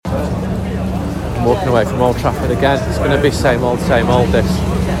I'm walking away from Old Trafford again. It's going to be same old this.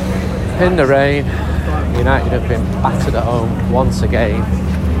 In the rain, United have been battered at home once again.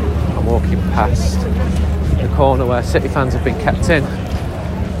 I'm walking past the corner where City fans have been kept in,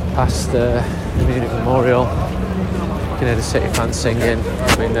 past the Munich Memorial. You can hear the City fans singing.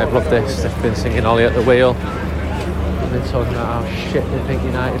 I mean, they've loved this. They've been singing Ollie at the wheel. They've been talking about how shit they think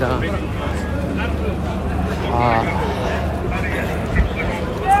United are.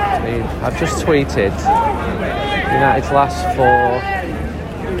 I mean, I've just tweeted United's last 4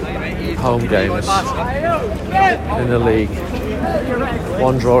 home games in the league,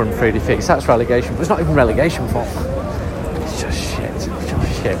 1 draw and 3 defeats. That's relegation, but it's not even relegation fault. It's just shit.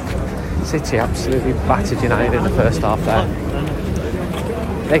 City absolutely battered United in the first half there.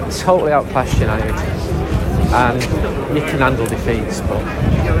 They totally outclassed United, and you can handle defeats, but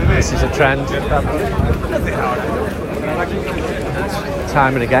this is a trend.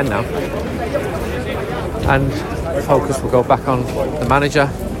 Time and again now, and focus will go back on the manager.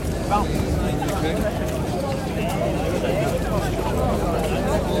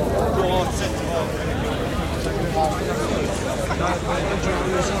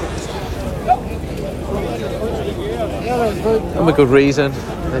 And with good reason.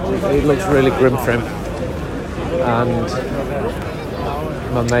 It looks really grim for him. And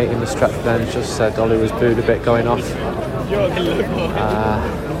my mate in the stretch bench just said Ollie was booed a bit going off. I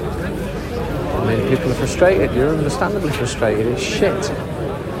mean, people are frustrated. You're understandably frustrated. It's shit.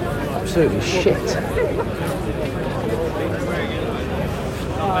 Absolutely shit.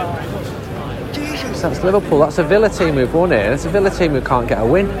 So that's Liverpool. That's a Villa team who've won it. It's a Villa team who can't get a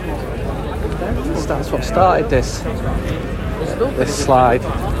win. That's what started this slide.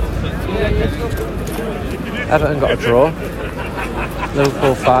 Everton got a draw.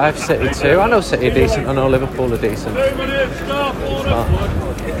 Liverpool 5, City 2. I know City are decent. I know Liverpool are decent. But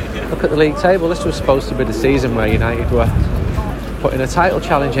look at the league table. This was supposed to be the season where United were putting a title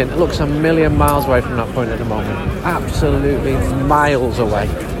challenge in. It looks a million miles away from that point at the moment. Absolutely miles away.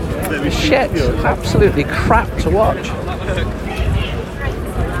 Shit. Absolutely crap to watch.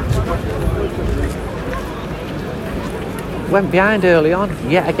 Went behind early on,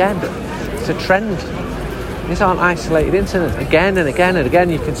 yet again. It's a trend. These aren't isolated incidents. Again and again and again.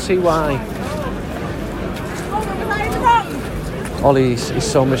 You can see why Ollie's is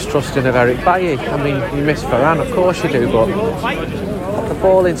so mistrusting of Eric Bailly. I mean, you miss Varane, of course you do, but put the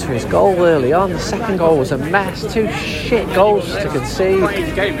ball into his goal early on. The second goal was a mess. 2 shit goals to concede.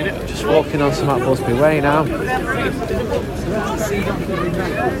 Just walking on some Matt Busby way now. In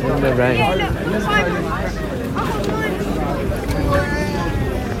the rain.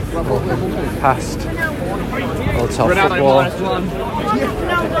 Past Old Top Football,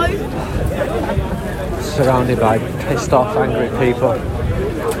 surrounded by pissed off, angry people,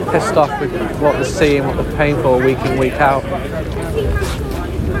 pissed off with what they're seeing, what they're paying for week in, week out.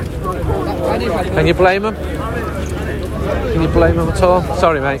 Can you blame them? Can you blame them at all?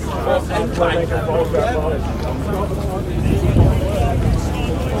 Sorry, mate.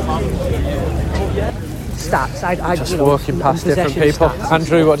 Stats. I just walking past different people. Stats.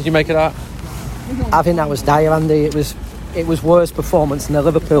 Andrew, what did you make of that? I think that was dire, Andy. It was worse performance than the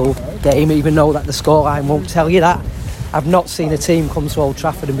Liverpool game, even though that the scoreline won't tell you that. I've not seen a team come to Old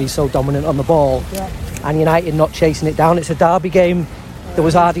Trafford and be so dominant on the ball, and United not chasing it down. It's a derby game. There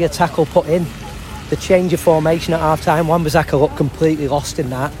was hardly a tackle put in. The change of formation at half-time, Wan-Bissaka looked completely lost in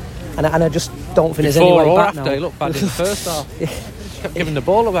that, and I just don't think there's any way back now. He looked bad in the first half. Kept giving the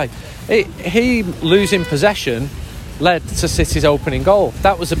ball away. He losing possession led to City's opening goal.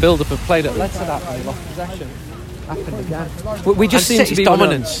 That was a build-up of play that led to that when he lost possession. Happened again. We just seem to be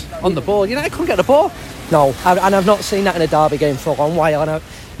dominance on the ball. United couldn't get the ball. No, and I've not seen that in a derby game for a long while. And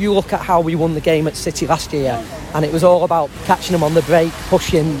you look at how we won the game at City last year, and it was all about catching them on the break,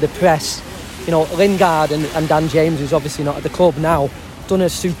 pushing the press. You know, Lingard and Dan James, who's obviously not at the club now, done a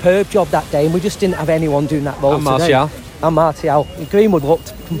superb job that day, and we just didn't have anyone doing that role today. And Martial. Greenwood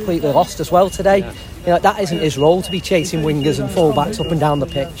looked completely lost as well today. Yeah. You know, that isn't his role, to be chasing wingers and full-backs up and down the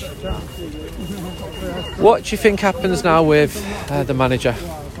pitch. What do you think happens now with the manager?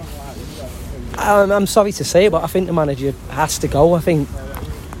 I'm sorry to say, but I think the manager has to go. I think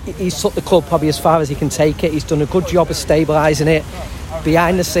he's took the club probably as far as he can take it. He's done a good job of stabilising it.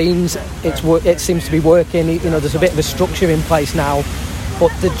 Behind the scenes, it seems to be working. You know, there's a bit of a structure in place now,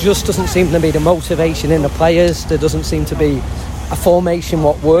 but there just doesn't seem to be the motivation in the players. There doesn't seem to be a formation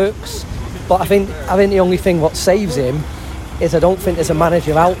what works. But I think the only thing what saves him is I don't think there's a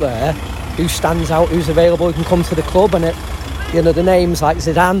manager out there who stands out, who's available, who can come to the club. And the names like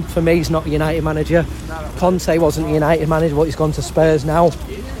Zidane, for me, he's not a United manager. Conte wasn't a United manager, but he's gone to Spurs now.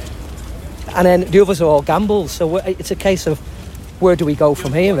 and then the others are all gambles. So it's a case of where do we go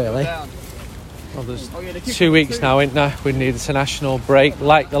from here, really? Well, there's 2 weeks now, isn't there? We need an international break.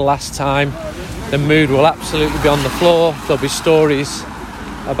 Like the last time, the mood will absolutely be on the floor. There'll be stories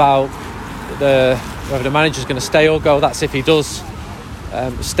about whether the manager's going to stay or go. That's if he does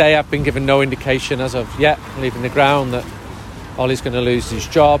stay. I've been given no indication as of yet, leaving the ground, that Ollie's going to lose his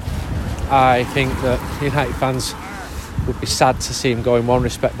job. I think that United fans would be sad to see him go in one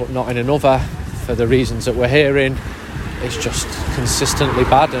respect but not in another, for the reasons that we're hearing. It's just consistently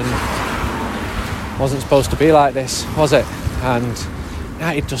bad and wasn't supposed to be like this, was it? And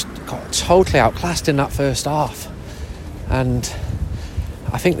United just got totally outclassed in that first half. And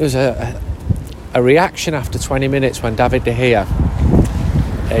I think there was a reaction after 20 minutes when David De Gea,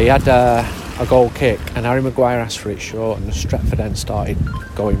 he had a goal kick and Harry Maguire asked for it short, and Stretford then started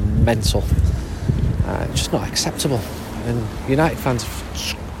going mental. Just not acceptable. And United fans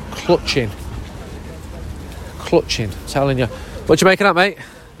clutching, telling you. What do you make of that, mate?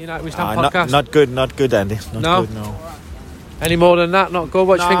 United We Stand podcast? Not good, Andy. Not good, no. Any more than that, not good?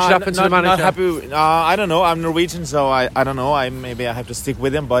 What do you think should happen to the manager? Not happy. I don't know. I'm Norwegian, so I don't know. Maybe I have to stick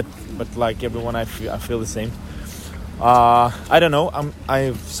with him, but like everyone, I feel the same. I don't know.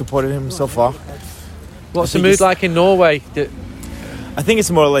 I've supported him so far. What's the mood like in Norway? I think it's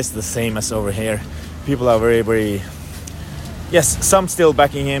more or less the same as over here. People are very, very... Yes, some still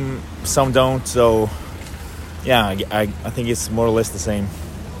backing him, some don't. So, yeah, I think it's more or less the same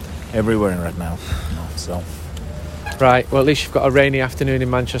everywhere right now. So... Right, well, at least you've got a rainy afternoon in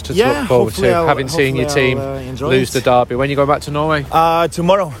Manchester to look forward to, having seen your team lose the derby. When you go back to Norway?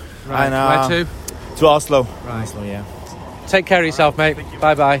 Tomorrow. Right, where to? To Oslo. Right. Oslo, yeah. Take care of yourself, mate.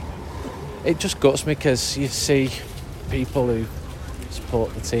 Bye-bye. It just guts me because you see people who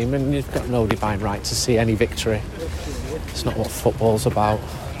support the team and you've got no divine right to see any victory. It's not what football's about.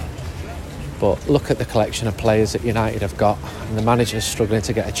 But look at the collection of players that United have got, and the manager's struggling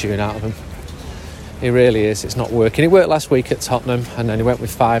to get a tune out of them. He really is. It's not working. He worked last week at Tottenham and then he went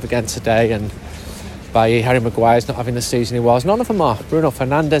with 5 again today, and by Harry Maguire's not having the season he was. None of them are. Bruno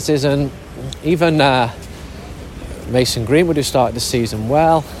Fernandes isn't. Even Mason Greenwood, who started the season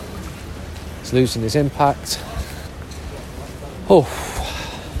well, is losing his impact. Oh,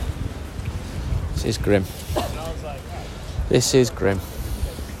 this is grim. This is grim.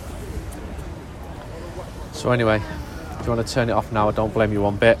 So anyway, if you want to turn it off now, I don't blame you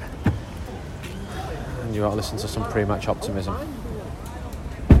one bit. You ought to listen to some pre-match optimism.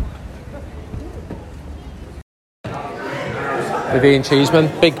 With Ian Cheeseman,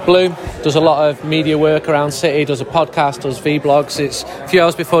 Big Blue, does a lot of media work around City, does a podcast, does vlogs. It's a few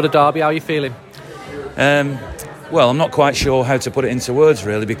hours before the derby. How are you feeling? Well, I'm not quite sure how to put it into words,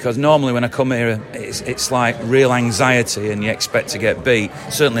 really, because normally when I come here, it's like real anxiety and you expect to get beat.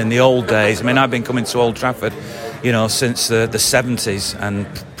 Certainly in the old days. I mean, I've been coming to Old Trafford, since the 70s, and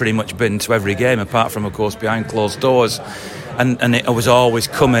pretty much been to every game, apart from, of course, behind closed doors. And it was always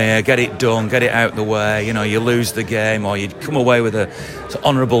come here, get it done, get it out the way. You lose the game, or you'd come away with a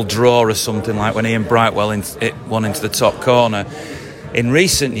honourable draw or something, like when Ian Brightwell hit one into the top corner. In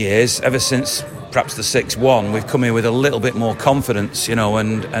recent years, ever since perhaps the 6-1, we've come here with a little bit more confidence,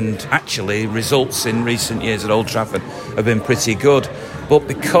 and actually results in recent years at Old Trafford have been pretty good. But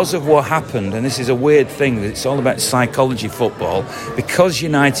because of what happened, and this is a weird thing, it's all about psychology football, because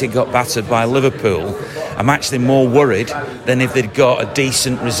United got battered by Liverpool, I'm actually more worried than if they'd got a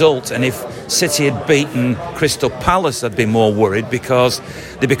decent result. And if City had beaten Crystal Palace, I'd be more worried, because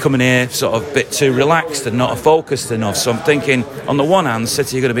they'd be coming here sort of a bit too relaxed and not focused enough. So I'm thinking, on the one hand,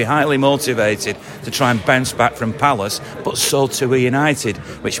 City are going to be highly motivated to try and bounce back from Palace, but so too are United,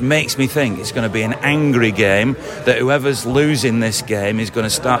 which makes me think it's going to be an angry game, that whoever's losing this game is going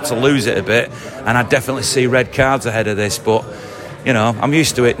to start to lose it a bit, and I definitely see red cards ahead of this. But I'm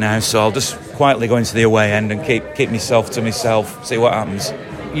used to it now, so I'll just quietly go into the away end and keep myself to myself, see what happens.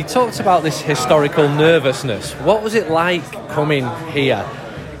 You talked about this historical nervousness. What was it like coming here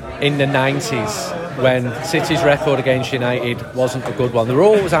in the 90s when City's record against United wasn't a good one? There were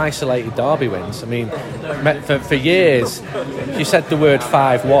always isolated derby wins. I mean, for years, if you said the word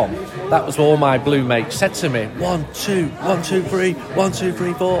 5-1, that was all my blue mates said to me. 1, 2, 1, 2, 3, 1, 2,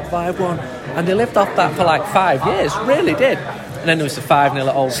 3, 4, 5-1. And they lived off that for like 5 years, really did. And then there was the 5-0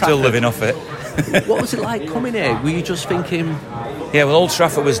 at Old Trafford. Still living off it. What was it like coming here? Were you just thinking... Yeah, well, Old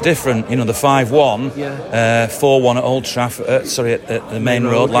Trafford was different. The 5-1, 4-1 at Old Trafford, at the main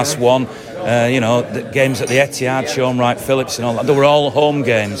road, last one. The games at the Etihad, Sean Wright-Phillips and all that, they were all home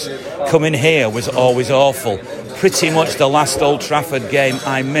games. Coming here was always awful. Pretty much the last Old Trafford game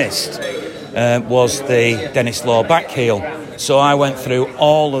I missed was the Dennis Law back heel. So I went through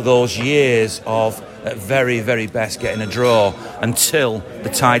all of those years of, at very, very best, getting a draw until the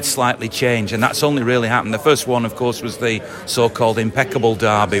tide slightly changed, and that's only really happened. The first one, of course, was the so-called impeccable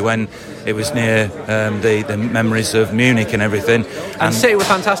derby when it was near the memories of Munich and everything. And City were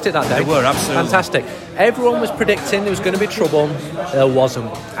fantastic that day. They were, absolutely. Fantastic. Everyone was predicting there was going to be trouble. There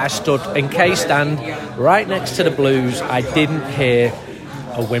wasn't. I stood in K-stand right next to the Blues. I didn't hear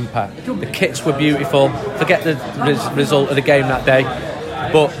a whimper. The kits were beautiful. Forget the result of the game that day.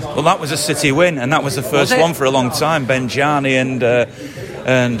 But well, that was a City win, and that was the first one for a long time. Benjani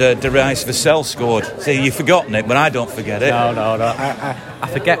and Darius Vassell scored. See, you've forgotten it, but I don't forget it. No. I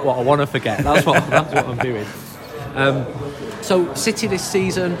forget what I want to forget. That's what I'm doing. So City this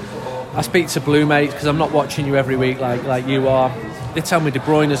season, I speak to Blue mates because I'm not watching you every week like you are. They tell me De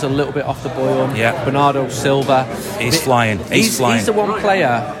Bruyne is a little bit off the boil. Yeah. Bernardo Silva. He's flying. He's flying. He's the one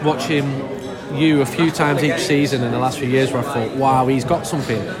player watching you a few times each season in the last few years where I thought, wow, he's got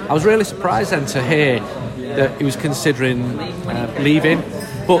something. I was really surprised then to hear that he was considering leaving,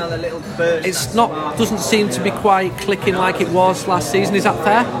 but doesn't seem to be quite clicking like it was last season. Is that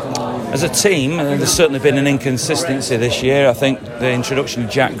fair? As a team, there's certainly been an inconsistency this year. I think the introduction of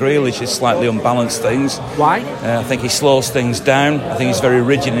Jack Grealish has slightly unbalanced things. Why? I think he slows things down. I think he's very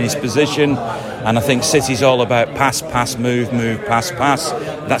rigid in his position. And I think City's all about pass, move, pass.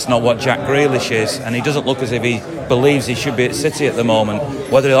 That's not what Jack Grealish is. And he doesn't look as if he believes he should be at City at the moment.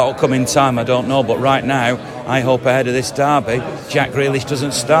 Whether that'll come in time, I don't know. But right now, I hope ahead of this derby, Jack Grealish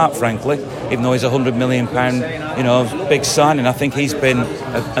doesn't start, frankly, even though he's £100 million, big signing. I think he's been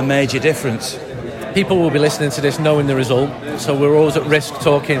a major difference. People will be listening to this knowing the result, so we're always at risk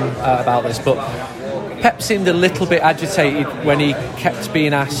talking about this, but Pep seemed a little bit agitated when he kept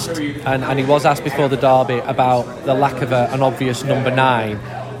being asked, and he was asked before the derby, about the lack of an obvious number 9.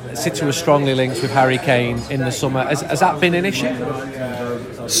 City was strongly linked with Harry Kane in the summer. Has that been an issue?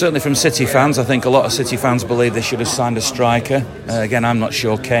 Certainly from City fans. I think a lot of City fans believe they should have signed a striker. Again, I'm not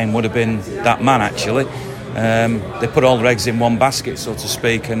sure Kane would have been that man, actually. They put all their eggs in one basket, so to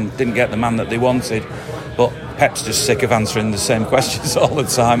speak, and didn't get the man that they wanted. But Pep's just sick of answering the same questions all the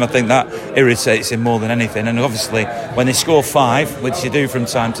time. I think that irritates him more than anything. And obviously, when they score 5, which they do from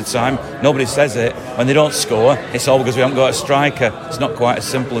time to time, nobody says it. When they don't score, it's all because we haven't got a striker. It's not quite as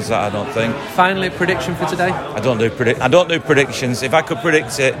simple as that, I don't think. Finally, prediction for today? I don't do predictions. If I could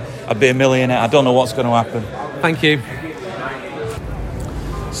predict it, I'd be a millionaire. I don't know what's going to happen. Thank you.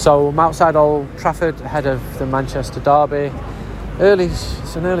 So I'm outside Old Trafford ahead of the Manchester derby.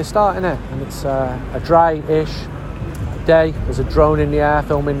 It's an early start, isn't it? And it's a dry-ish day. There's a drone in the air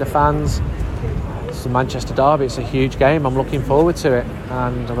filming the fans. It's the Manchester derby. It's a huge game. I'm looking forward to it,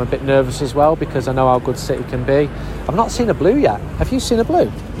 and I'm a bit nervous as well because I know how good City can be. I've not seen a blue yet. Have you seen a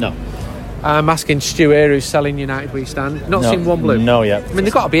blue? No. I'm asking Stu here, who's selling United We Stand. Not seen one blue? No yet. I mean,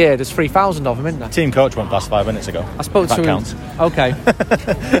 they've got to be here. There's 3,000 of them, isn't there? Team coach went past 5 minutes ago. I spoke to him. Counts. Okay.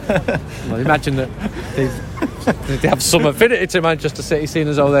 Well, imagine that they have some affinity to Manchester City, seeing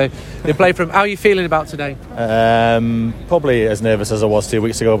as though they play for him. How are you feeling about today? Probably as nervous as I was 2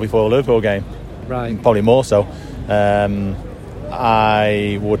 weeks ago before the Liverpool game. Right. Probably more so.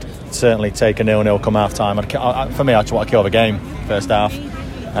 I would certainly take a 0-0 come half time. For me, I just want to kill the game first half.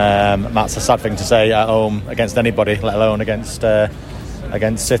 That's a sad thing to say at home against anybody, let alone against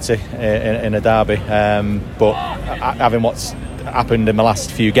City in a derby. But having what's happened in the last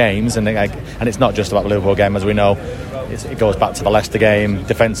few games, and it's not just about the Liverpool game, as we know, it goes back to the Leicester game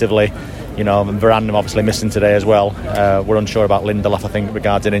defensively. And Varane obviously missing today as well. We're unsure about Lindelof, I think,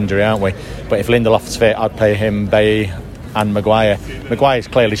 regarding injury, aren't we? But if Lindelof's fit, I'd play him, Bailly and Maguire. Maguire's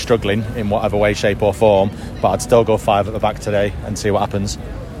clearly struggling in whatever way, shape or form, but I'd still go 5 at the back today and see what happens.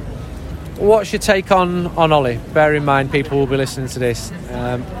 What's your take on Ollie? Bear in mind, people will be listening to this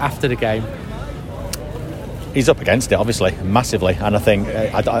after the game. He's up against it, obviously, massively, and I think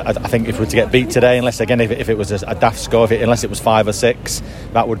if we were to get beat today, unless again if it was a daft score, unless it was 5 or 6,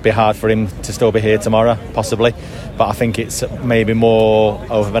 that would be hard for him to still be here tomorrow, possibly. But I think it's maybe more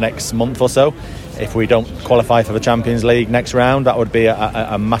over the next month or so. If we don't qualify for the Champions League next round, that would be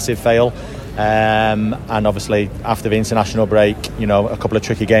a massive fail. And obviously after the international break, a couple of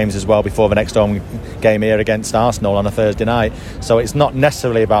tricky games as well before the next home game here against Arsenal on a Thursday night. So it's not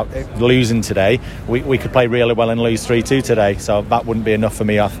necessarily about losing today. We could play really well and lose 3-2 today, so that wouldn't be enough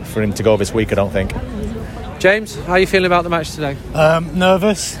for him to go this week, I don't think. James, how are you feeling about the match today?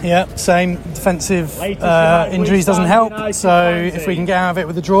 Nervous, yeah, same. Defensive injuries doesn't help, so if we can get out of it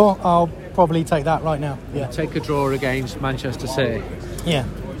with a draw, I'll probably take that right now. Yeah. Take a draw against Manchester City? Yeah.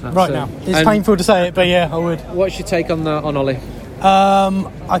 Right now. It's painful to say it, but yeah, I would. What's your take on Ollie?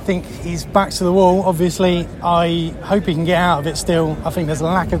 I think he's back to the wall. Obviously, I hope he can get out of it still. I think there's a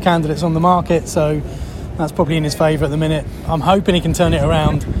lack of candidates on the market, so that's probably in his favour at the minute. I'm hoping he can turn it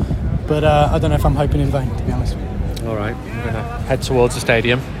around, but I don't know if I'm hoping in vain, to be honest. All right, I'm going to head towards the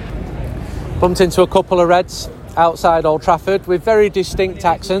stadium. Bumped into a couple of Reds outside Old Trafford with very distinct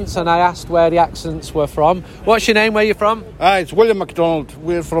accents, and I asked where the accents were from. What's your name? Where are you from? It's William McDonald.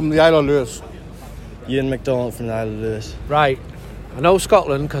 We're from the Isle of Lewis. Ian McDonald from the Isle of Lewis. Right. I know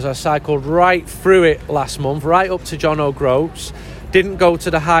Scotland because I cycled right through it last month, right up to John O'Groats. Didn't go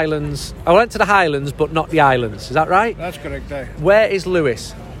to the Highlands. I went to the Highlands, but not the islands. Is that right? That's correct, aye. Where is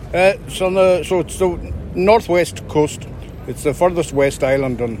Lewis? It's the northwest coast. It's the furthest west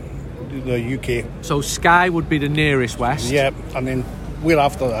island on the UK. So Skye would be the nearest west. Yeah, and then we're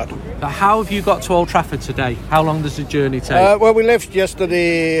after that. Now, how have you got to Old Trafford today? How long does the journey take? Well, we left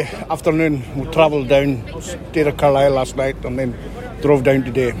yesterday afternoon. We travelled down, stayed at Carlisle last night, and then drove down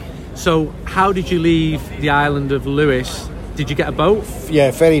today. So how did you leave the island of Lewis? Did you get a boat?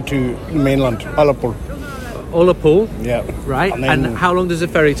 Yeah, ferry to mainland, Ullapool. Ullapool? Yeah. Right, and and how long does the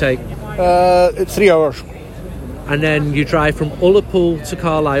ferry take? It's 3 hours. And then you drive from Ullapool to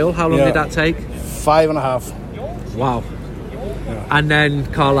Carlisle. How long did that take? 5.5. Wow. Yeah. And then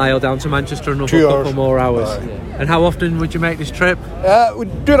Carlisle down to Manchester, another 2 couple hours. more hours. And how often would you make this trip? We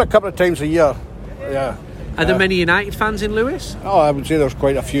do it a couple of times a year. Yeah. Are there many United fans in Lewis? Oh, I would say there's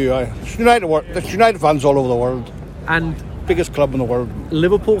quite a few. There's United fans all over the world. And biggest club in the world.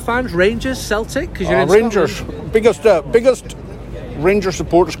 Liverpool fans, Rangers, Celtic? Because you're in Rangers. Scotland. Biggest Rangers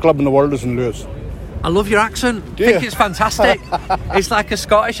supporters club in the world is in Lewis. I love your accent. I think it's fantastic. It's like a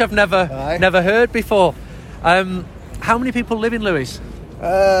Scottish I've never heard before. How many people live in Lewis?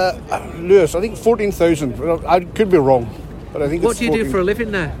 Lewis, I think 14,000. I could be wrong, but I think. What do you do for a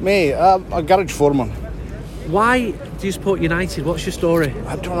living there? Me, a garage foreman. Why do you support United? What's your story?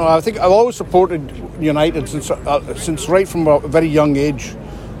 I don't know. I think I've always supported United since right from a very young age.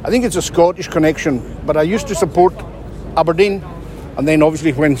 I think it's a Scottish connection, but I used to support Aberdeen, and then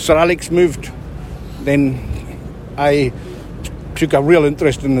obviously when Sir Alex moved, then I took a real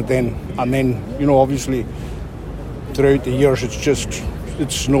interest in it then, and then obviously throughout the years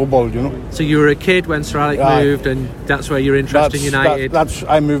it's snowballed, So you were a kid when Sir Alex moved, and that's where your interest in United.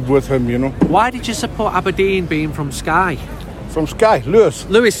 I moved with him, Why did you support Aberdeen, being from Skye? From Skye, Lewis.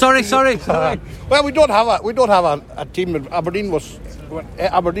 Sorry. Well, we don't have a team. Aberdeen was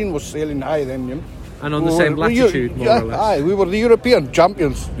sailing high then, And on the same latitude, more or less. Aye, we were the European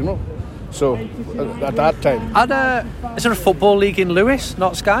champions, So at that time. Is there a football league in Lewis,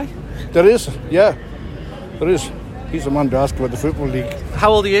 not Skye? There is, yeah. There is. He's the man to ask about the football league. How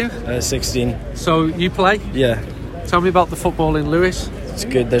old are you? 16. So you play? Yeah. Tell me about the football in Lewis. It's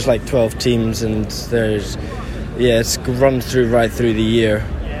good. There's like 12 teams, and it's run right through the year.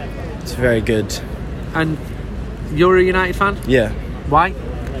 It's very good. And you're a United fan? Yeah. Why?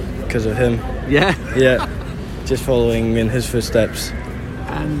 Because of him. Yeah? Yeah. Just following in his footsteps.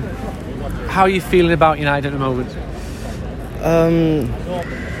 And how are you feeling about United at the moment?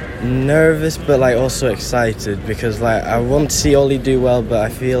 Nervous, but also excited, because I want to see Ollie do well, but I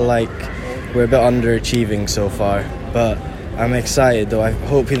feel like we're a bit underachieving so far. But I'm excited though. I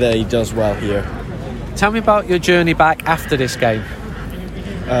hope that he does well here. Tell me about your journey back after this game.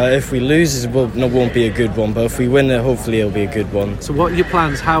 If we lose, it won't be a good one, but if we win it, hopefully it'll be a good one. So what are your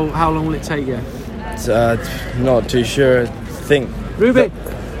plans? How long will it take you? Not too sure. Think Ruby.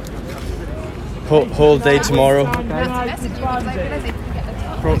 Whole day tomorrow.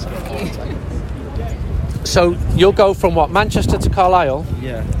 So you'll go from Manchester to Carlisle?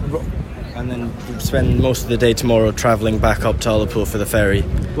 Yeah. And then spend most of the day tomorrow travelling back up to Ullapool for the ferry.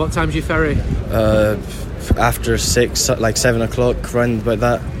 What time's your ferry? After 6, like 7 o'clock, around about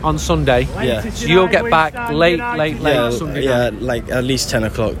that. On Sunday? Yeah. So you'll get back late Sunday night? Yeah, like at least 10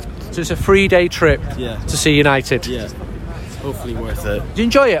 o'clock. So it's a 3-day trip to see United? Yeah. Hopefully worth it. Do you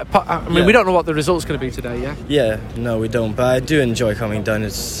enjoy it? I mean, we don't know what the result's going to be today, yeah? Yeah, no, we don't. But I do enjoy coming down.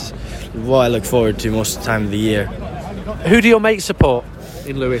 It's what I look forward to most of the time of the year. Who do your mates support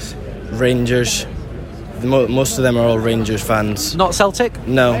in Lewis? Rangers. Most of them are all Rangers fans. Not Celtic?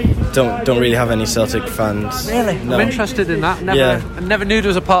 No, don't really have any Celtic fans. Really? No. I'm interested in that. I never knew there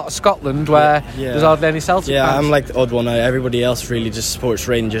was a part of Scotland where there's hardly any Celtic fans. Yeah, I'm like the odd one out. Everybody else really just supports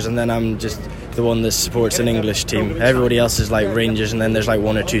Rangers, and then I'm just the one that supports an English team. Everybody else is like Rangers, and then there's like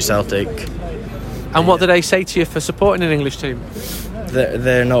 1 or 2 Celtic. And what do they say to you for supporting an English team?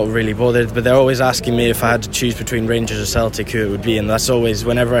 They're not really bothered, but they're always asking me if I had to choose between Rangers or Celtic, who it would be, and that's always,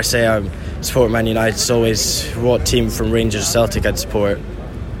 whenever I say I support Man United, it's always what team from Rangers or Celtic I'd support.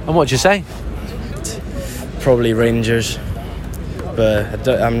 And what do you say? Probably Rangers. But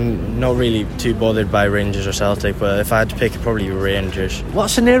I'm not really too bothered by Rangers or Celtic. But if I had to pick, probably Rangers.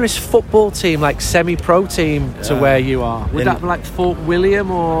 What's the nearest football team, like semi-pro team, to where you are? Would that be like Fort William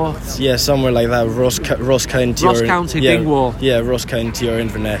or? Yeah, somewhere like that. Ross County. Ross County, Dingwall. Yeah, Ross County or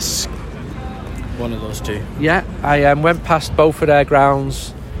Inverness. One of those two. Yeah, I went past both of their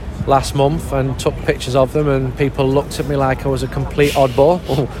grounds last month and took pictures of them, and people looked at me like I was a complete oddball.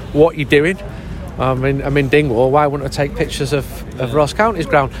 What are you doing? I'm in Dingwall. Why wouldn't I take pictures of Ross County's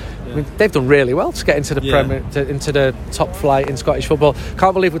ground? I mean, they've done really well to get into the into the top flight in Scottish football.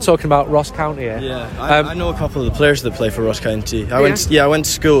 Can't believe we're talking about Ross County here. Yeah, I know a couple of the players that play for Ross County. I went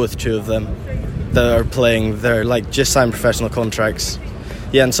to school with two of them that are playing. They're like just signed professional contracts.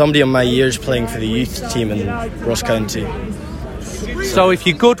 Yeah, and somebody on my year's playing for the youth team in Ross County. So if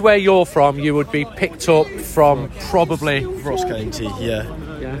you're good where you're from, you would be picked up from probably Ross County. Yeah.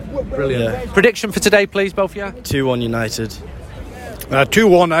 Brilliant. Yeah. Prediction for today, please, both of you. 2-1 United.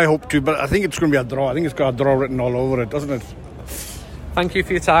 2-1, I hope to, but I think it's going to be a draw. I think it's got a draw written all over it, doesn't it? Thank you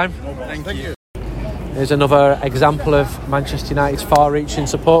for your time. Thank you. Here's another example of Manchester United's far-reaching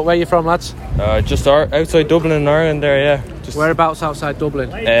support. Where are you from, lads? Just outside Dublin in Ireland there, yeah. Just Whereabouts outside Dublin?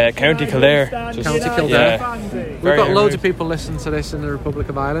 County Kildare. County Kildare. Yeah. We've got loads of people listening to this in the Republic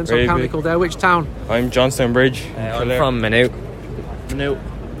of Ireland. So County Kildare, which town? I'm Johnstone Bridge. I'm from Maynooth.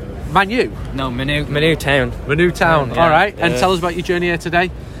 Maynooth? No, Maynooth town. Maynooth town, Yeah. Alright. And tell us about your journey here today.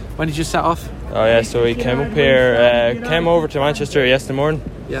 When did you set off? Oh yeah, so we came up here, came over to Manchester yesterday morning,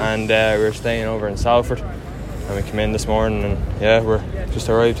 and we were staying over in Salford, and we came in this morning, and yeah, we're just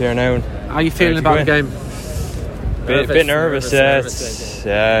arrived here now. And how are you feeling about the game? Bit nervous,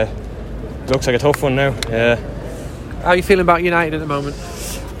 yeah. Looks like a tough one now, yeah. How are you feeling about United at the moment?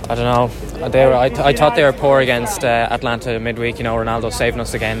 I don't know. I thought they were poor against Atlanta midweek. You know, Ronaldo saving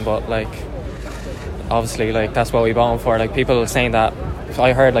us again, but like, obviously, like that's what we bought for. Like people saying that.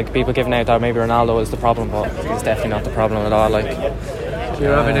 I heard like people giving out that maybe Ronaldo is the problem, but he's definitely not the problem at all. Like,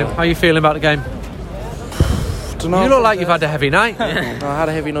 you're having him. How are you feeling about the game? You look like you've had a heavy night. I had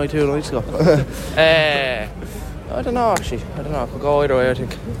a heavy night 2 nights ago. I don't know actually. I don't know. It could go either way. I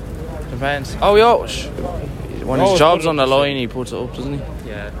think. Depends. Oh yeah. When his job's on the line, he puts it up, doesn't he?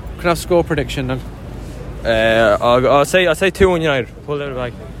 Yeah. Can I have a score prediction then? I'll say 2-1 United. Pull it out of the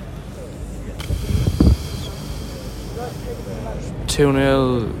bag.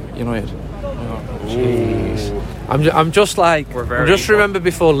 2-0 United. Jeez. I'm just like, I just remember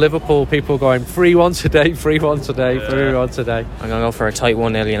before Liverpool, people going 3-1 today, 3-1 today, 3-1 today. I'm going to go for a tight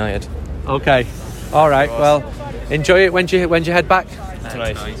 1-0 United. Okay. All right. Well, enjoy it. When do you head back?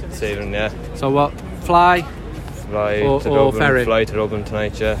 Tonight. This evening, yeah. So what? Fly to Dublin. ferry? Fly to Dublin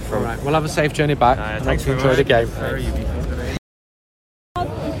tonight, yeah. All right. We'll have a safe journey back. Thanks for enjoying the game.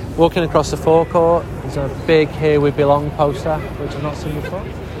 Walking across the forecourt, there's a big "Here We Belong" poster, which I've not seen before.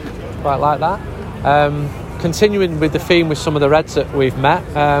 Quite like that. Continuing with the theme with some of the Reds that we've met,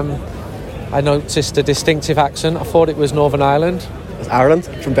 I noticed a distinctive accent. I thought it was Northern Ireland. It's Ireland,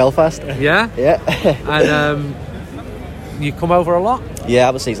 from Belfast. Yeah? Yeah. And you come over a lot? Yeah, I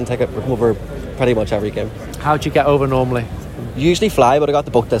have a season ticket. We come over pretty much every game. How'd you get over normally? Usually fly, but I got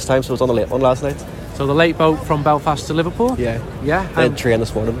the book this time, so I was on the late one last night. So the late boat from Belfast to Liverpool? Yeah. Yeah? I had train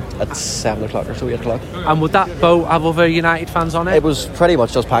this morning at 7 o'clock or so, 8 o'clock. And would that boat have other United fans on it? It was pretty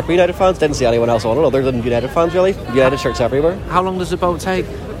much just packed with United fans. Didn't see anyone else on it other than United fans, really. United shirts everywhere. How long does the boat take?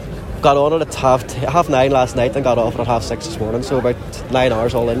 Got on it at half 9 last night and got off at 6:30 this morning, so about 9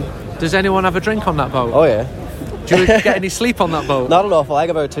 hours all in. Does anyone have a drink on that boat? Oh, yeah. Do you get any sleep on that boat? Not enough. I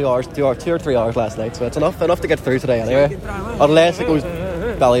got about 2 or 3 hours last night, so it's enough to get through today anyway. Unless it goes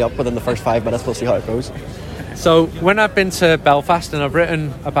belly up within the first 5 minutes, we'll see how it goes. So when I've been to Belfast and I've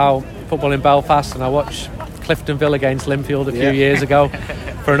written about football in Belfast, and I watched Cliftonville against Linfield a few years ago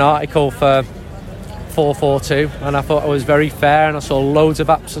for an article for 442, and I thought it was very fair, and I saw loads of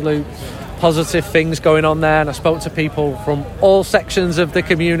absolute positive things going on there, and I spoke to people from all sections of the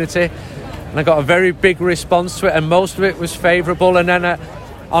community, and I got a very big response to it, and most of it was favourable. And then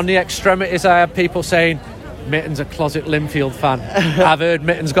on the extremities I had people saying, Mitten's a closet Linfield fan. I've heard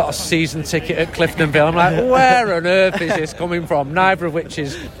Mitten's got a season ticket at Cliftonville. I'm like, where on earth is this coming from? Neither of which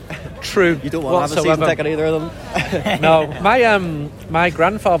is true. You don't want to have a season ticket, either of them. No, my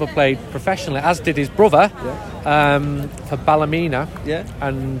grandfather played professionally, as did his brother, for Ballymena,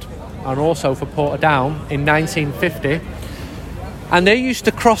 and also for Portadown in 1950. And they used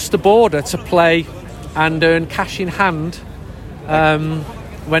to cross the border to play and earn cash in hand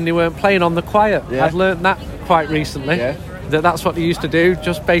when they weren't playing on the quiet. I'd learnt that quite recently. That's what they used to do.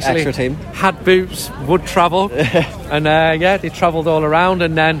 Just basically extra team. Had boots, would travel, and they travelled all around.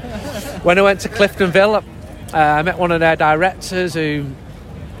 And then when I went to Cliftonville, I met one of their directors who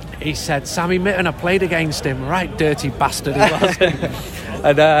he said, Sammy Mitten, I played against him, right dirty bastard he was.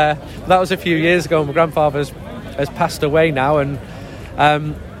 And that was a few years ago. My grandfather has passed away now, and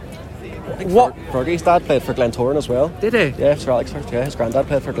Fergie's dad played for Glentoran as well. Did he? Yeah, Sir Alex. Yeah, his granddad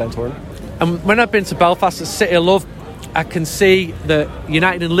played for Glentoran. And when I've been to Belfast, the City of Love, I can see that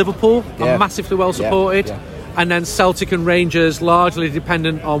United and Liverpool are massively well supported. Yeah. And then Celtic and Rangers largely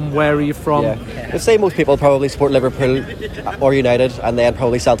dependent on where you're from. I'd say most people probably support Liverpool or United, and then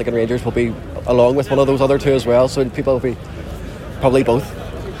probably Celtic and Rangers will be along with one of those other two as well, so people will be probably both.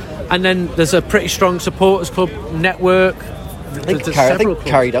 And then there's a pretty strong supporters club network. I think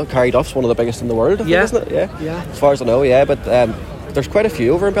Carry Duff's one of the biggest in the world, isn't it? Yeah. As far as I know, but there's quite a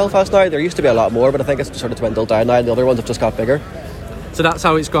few over in Belfast now. There used to be a lot more, but I think it's sort of dwindled down now, and the other ones have just got bigger. So that's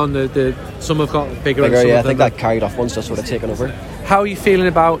how it's gone. Some have got bigger. And some I of think them that Carried Off one's just sort of taken over. How are you feeling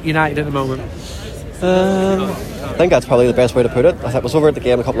about United at the moment? I think that's probably the best way to put it. I was over at the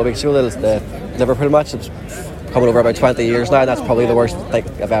game a couple of weeks ago, the Liverpool match. It's coming over about 20 years now, and that's probably the worst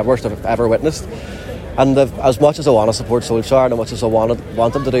I've ever witnessed. And as much as I want to support Solskjaer, and as much as I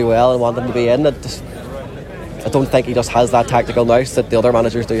want him to do well and want him to be in, I don't think he just has that tactical nous that the other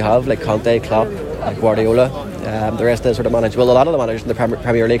managers do have, like Conte, Klopp, Guardiola. The rest of the sort of managers, a lot of the managers in the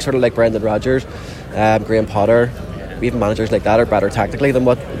Premier League, sort of like Brendan Rodgers, Graham Potter, even managers like that are better tactically than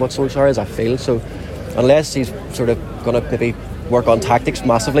what Solskjaer is, I feel. So unless he's sort of going to maybe work on tactics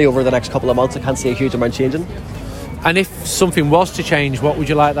massively over the next couple of months, I can't see a huge amount changing. And if something was to change, what would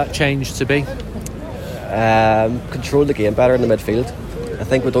you like that change to be? Control the game better in the midfield. I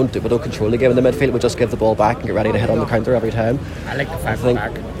think we don't control the game in the midfield. We just give the ball back and get ready to hit on the counter every time. I like the five at the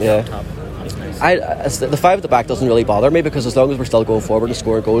back. Yeah. Top. That's nice. The five at the back doesn't really bother me, because as long as we're still going forward and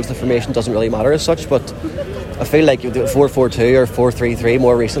scoring goals, the formation doesn't really matter as such. But I feel like you do 4-4-2 or 4-3-3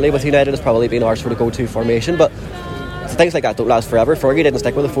 more recently with United has probably been our sort of go-to formation. But things like that don't last forever. Fergie didn't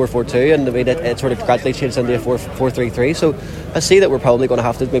stick with a 4-4-2, and it sort of gradually changed into a 4-3-3. So I see that we're probably going to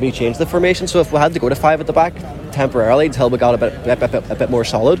have to maybe change the formation. So if we had to go to five at the back temporarily until we got a bit more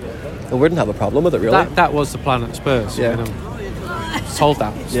solid, we wouldn't have a problem with it, really. That was the plan at Spurs. Yeah. Told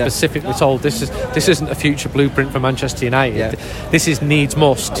that specifically told this isn't a future blueprint for Manchester United. This is needs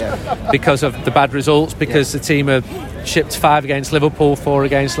must because of the bad results, because the team have shipped 5 against Liverpool, 4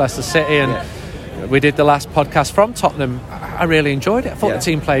 against Leicester City, and we did the last podcast from Tottenham. I really enjoyed it. I thought the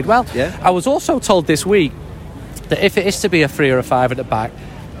team played well. I was also told this week that if it is to be a 3 or a 5 at the back,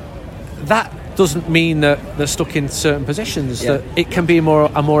 that doesn't mean that they're stuck in certain positions, that it can be a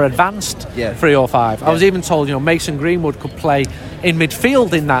more advanced 3 or 5. I was even told, Mason Greenwood could play in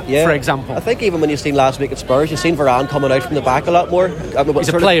midfield in that, for example. I think even when you've seen last week at Spurs, you've seen Varane coming out from the back a lot more. He's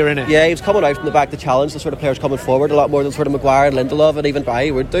a player, innit? Yeah, he was coming out from the back to challenge the sort of players coming forward a lot more than sort of Maguire and Lindelof and even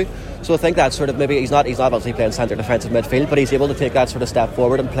Bailly would do. So I think that sort of, maybe he's not obviously playing centre defensive midfield, but he's able to take that sort of step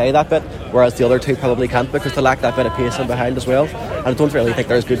forward and play that bit, whereas the other two probably can't, because they lack that bit of pace in behind as well. And I don't really think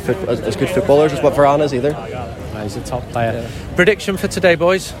they're as good footballers as what Varane is either. He's a top player. Prediction for today,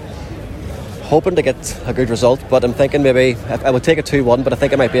 boys? Hoping to get a good result, but I'm thinking maybe I would take a 2-1, but I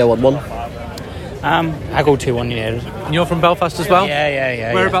think it might be a 1-1. I go 2-1 United. And you're from Belfast as well?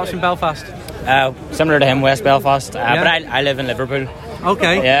 Yeah. Whereabouts in Belfast? Similar to him, West Belfast, but I live in Liverpool.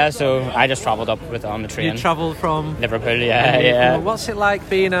 Okay. Yeah, so I just travelled up on the train. You travelled from Liverpool, yeah. What's it like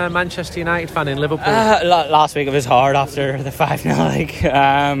being a Manchester United fan in Liverpool? Last week it was hard after the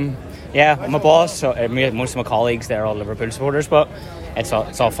 5-0. My boss, so most of my colleagues, they're all Liverpool supporters, but it's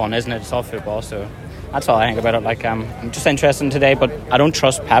all fun, isn't it? It's all football, so that's all I think about it. I'm just interested in today, but I don't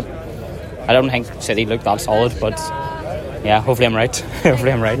trust Pep. I don't think City look that solid, but hopefully I'm right.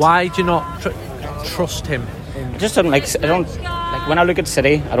 Why do you not trust him? I just don't like when I look at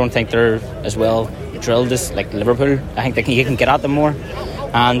City, I don't think they're as well drilled as like Liverpool. I think you can get at them more,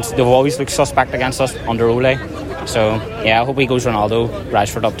 and they've always looked suspect against us under Ole. So I hope he goes Ronaldo,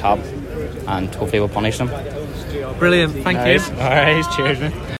 Rashford up top, and hopefully we'll punish them. Brilliant, thank you. All right, cheers,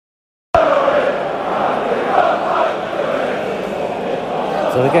 man.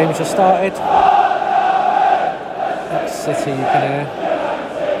 So the game's just started. That's City, you can hear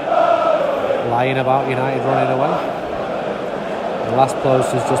lying about United running away. The last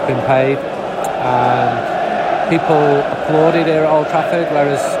post has just been paid, and people applauded here at Old Trafford,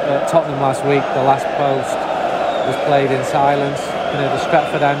 whereas at Tottenham last week the last post was played in silence. The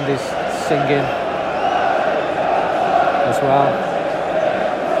Stretford end is singing as well.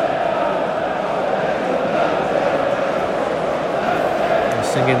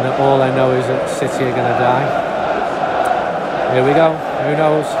 They're singing that all they know is that City are going to die. Here we go. Who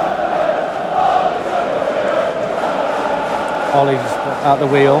knows? Ollie's at the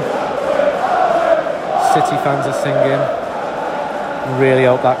wheel. City fans are singing. I really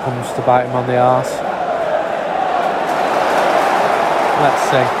hope that comes to bite him on the arse. Let's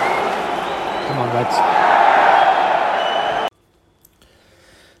see. Come on, Reds.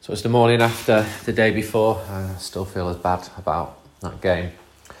 So it's the morning after the day before. I still feel as bad about that game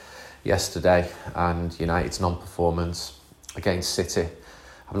yesterday and United's non-performance against City.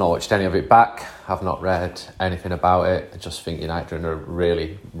 I've not watched any of it back. I've not read anything about it. I just think United are in a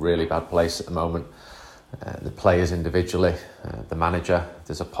really, really bad place at the moment. The players individually, the manager.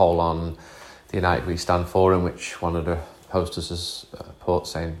 There's a poll on the United We Stand Forum, which one of the posters has put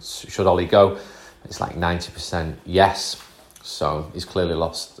saying, should Ollie go? It's like 90% yes. So he's clearly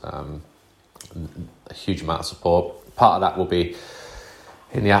lost a huge amount of support. Part of that will be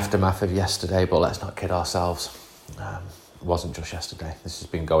in the aftermath of yesterday, but let's not kid ourselves. It wasn't just yesterday. This has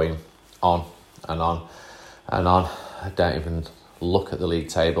been going on and on and on. I don't even look at the league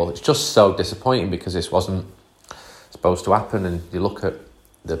table. It's just so disappointing because this wasn't supposed to happen, and you look at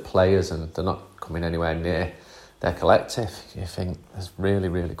the players and they're not coming anywhere near their collective. You think there's really,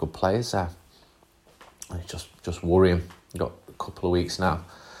 really good players there. And it's just worrying. We've got a couple of weeks now.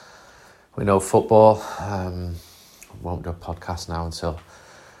 We know football. Won't do a podcast now until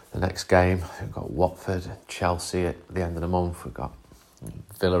the next game. We've got Watford, Chelsea at the end of the month. We've got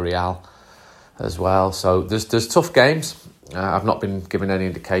Villarreal as well. So there's tough games. I've not been given any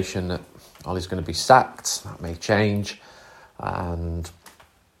indication that Ollie's going to be sacked. That may change. And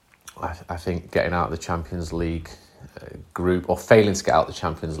I think getting out of the Champions League group, or failing to get out of the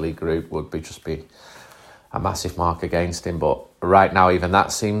Champions League group, would just be a massive mark against him. But right now, even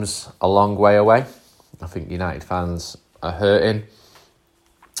that seems a long way away. I think United fans are hurting.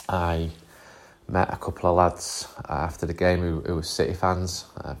 I met a couple of lads after the game who were City fans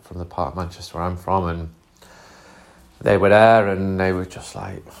from the part of Manchester where I'm from, and they were there and they were just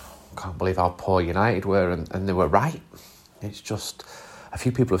like, can't believe how poor United were, and they were right. It's just, a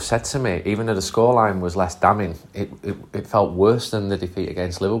few people have said to me, even though the scoreline was less damning, it felt worse than the defeat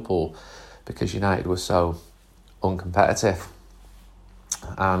against Liverpool because United was so uncompetitive.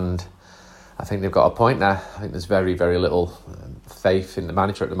 And I think they've got a point there. I think there's very, very little faith in the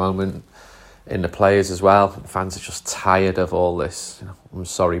manager at the moment, in the players as well. The fans are just tired of all this. I'm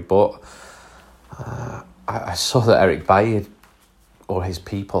sorry, but I saw that Eric Bailly or his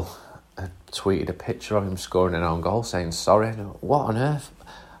people had tweeted a picture of him scoring an own goal saying sorry. What on earth?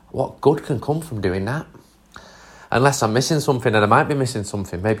 What good can come from doing that? Unless I'm missing something, and I might be missing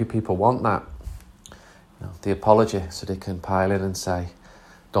something. Maybe people want that. The apology, so they can pile in and say,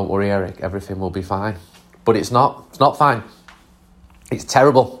 don't worry, Eric, everything will be fine. But it's not. It's not fine. It's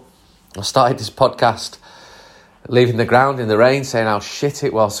terrible. I started this podcast leaving the ground in the rain saying how shit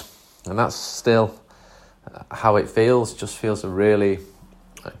it was. And that's still how it feels. It just feels a really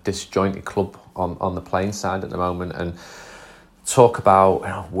disjointed club on the playing side at the moment. And talk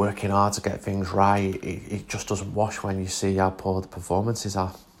about working hard to get things right. It just doesn't wash when you see how poor the performances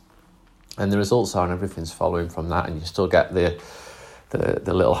are. And the results are, and everything's following from that. And you still get the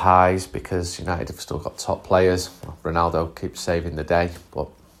little highs because United have still got top players. Ronaldo keeps saving the day, but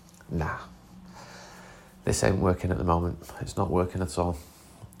nah, this ain't working at the moment. It's not working at all.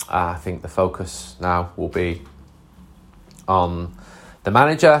 I think the focus now will be on the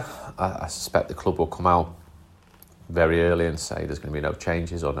manager. I suspect the club will come out very early and say there's going to be no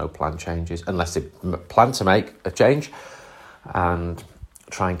changes or no planned changes, unless they plan to make a change, and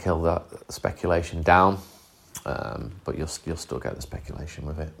try and kill that speculation down. But you'll still get the speculation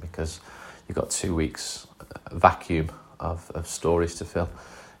with it because you've got 2 weeks vacuum of stories to fill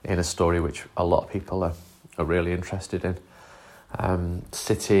in a story which a lot of people are really interested in.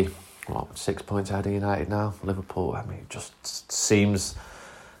 City, 6 points ahead of United now. Liverpool, I mean, it just seems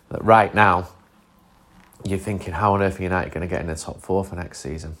that right now you're thinking, how on earth are United going to get in the top 4 for next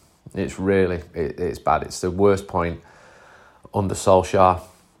season? It's really, it's bad. It's the worst point under Solskjaer.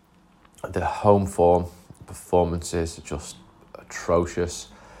 The home form performances are just atrocious.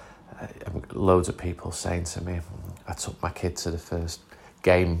 Loads of people saying to me, I took my kid to the first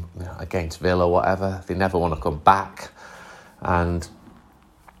game against Villa or whatever. They never want to come back. And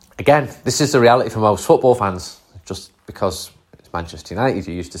again, this is the reality for most football fans. Just because it's Manchester United,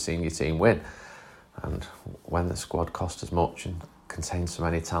 you're used to seeing your team win. And when the squad costs as much and contains so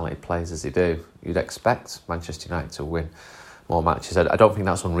many talented players as they do, you'd expect Manchester United to win more matches. I don't think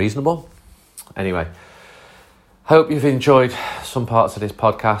that's unreasonable. Anyway, I hope you've enjoyed some parts of this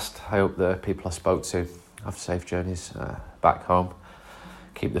podcast. I hope the people I spoke to have safe journeys back home.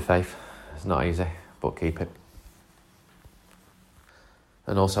 Keep the faith. It's not easy, but keep it.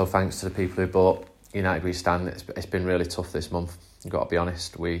 And also thanks to the people who bought United We Stand, it's been really tough this month. You've got to be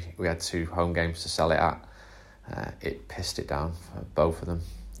honest. We had 2 home games to sell it at. It pissed it down for both of them.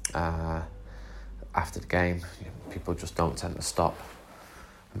 After the game, people just don't tend to stop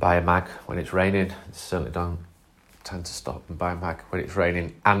and buy a mag when it's raining. They certainly don't tend to stop and buy a mag when it's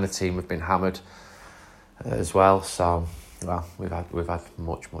raining. And the team have been hammered as well. So, well, we've had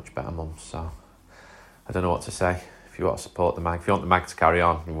much better months. So, I don't know what to say. If you want to support the mag, if you want the mag to carry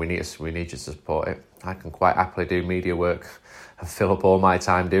on, we need you to support it. I can quite happily do media work and fill up all my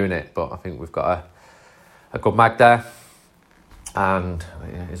time doing it, but I think we've got a good mag there, and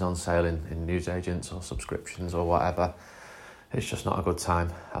it is on sale in newsagents or subscriptions or whatever. It's just not a good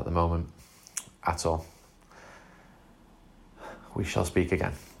time at the moment at all. We shall speak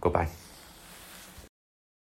again. Goodbye.